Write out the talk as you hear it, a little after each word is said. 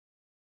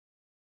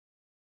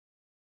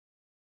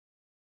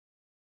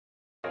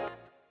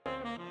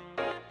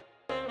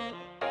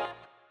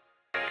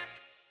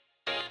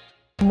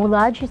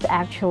Moulage is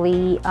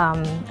actually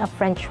a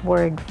French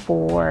word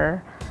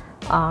for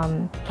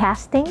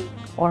casting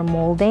or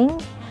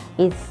molding.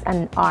 It's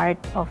an art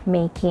of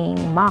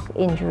making mock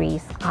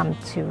injuries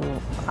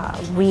to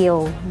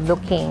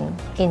real-looking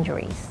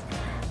injuries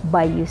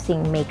by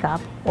using makeup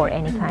or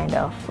any kind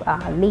of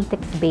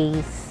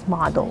latex-based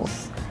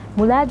models.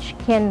 Moulage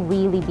can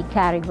really be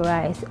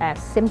categorized as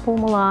simple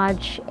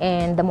moulage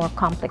and the more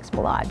complex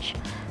moulage.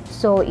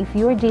 So if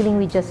you're dealing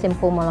with just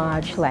simple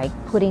moulage, like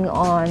putting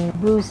on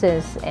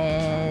bruises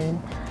and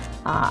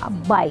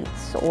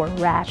bites or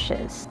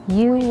rashes,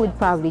 you would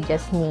probably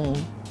just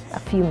need a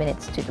few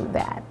minutes to do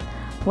that.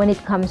 When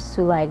it comes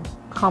to like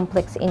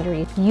complex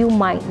injuries, you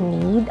might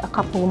need a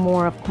couple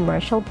more of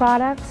commercial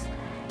products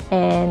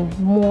and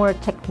more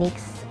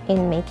techniques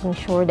in making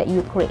sure that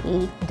you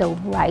create the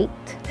right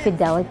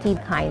fidelity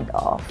kind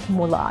of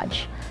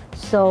moulage.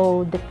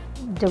 So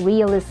the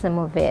realism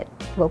of it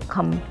will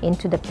come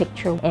into the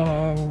picture,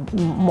 and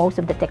most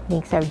of the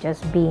techniques are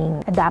just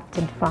being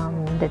adapted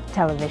from the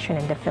television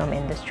and the film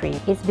industry.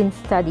 It's been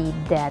studied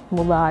that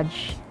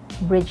moulage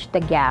bridged the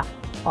gap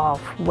of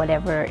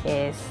whatever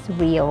is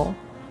real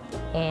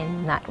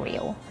and not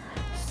real.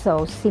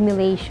 So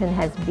simulation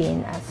has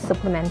been a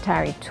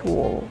supplementary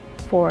tool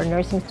for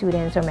nursing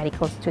students or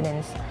medical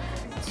students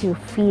to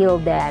feel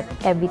that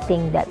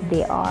everything that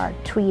they are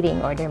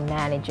treating or they're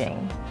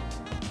managing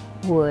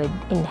would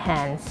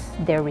enhance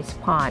their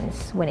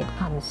response when it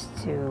comes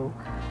to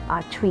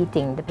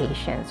treating the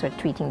patients or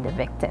treating the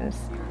victims.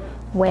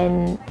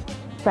 When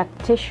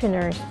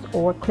practitioners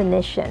or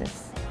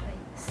clinicians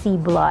see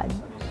blood,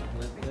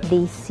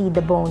 they see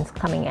the bones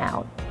coming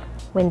out.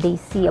 When they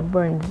see a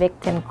burned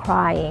victim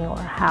crying or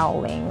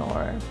howling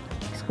or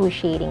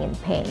excruciating in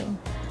pain,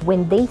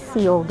 when they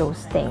see all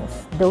those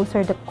things, those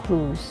are the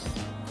clues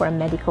for a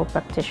medical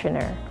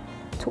practitioner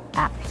to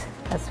act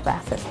as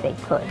fast as they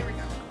could.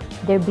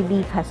 Their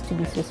belief has to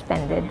be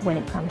suspended when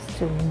it comes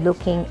to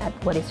looking at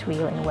what is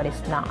real and what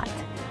is not.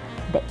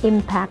 The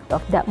impact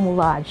of that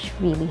moulage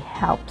really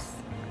helps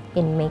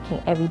in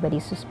making everybody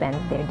suspend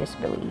their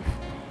disbelief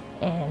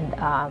and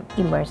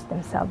immerse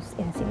themselves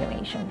in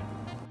simulation.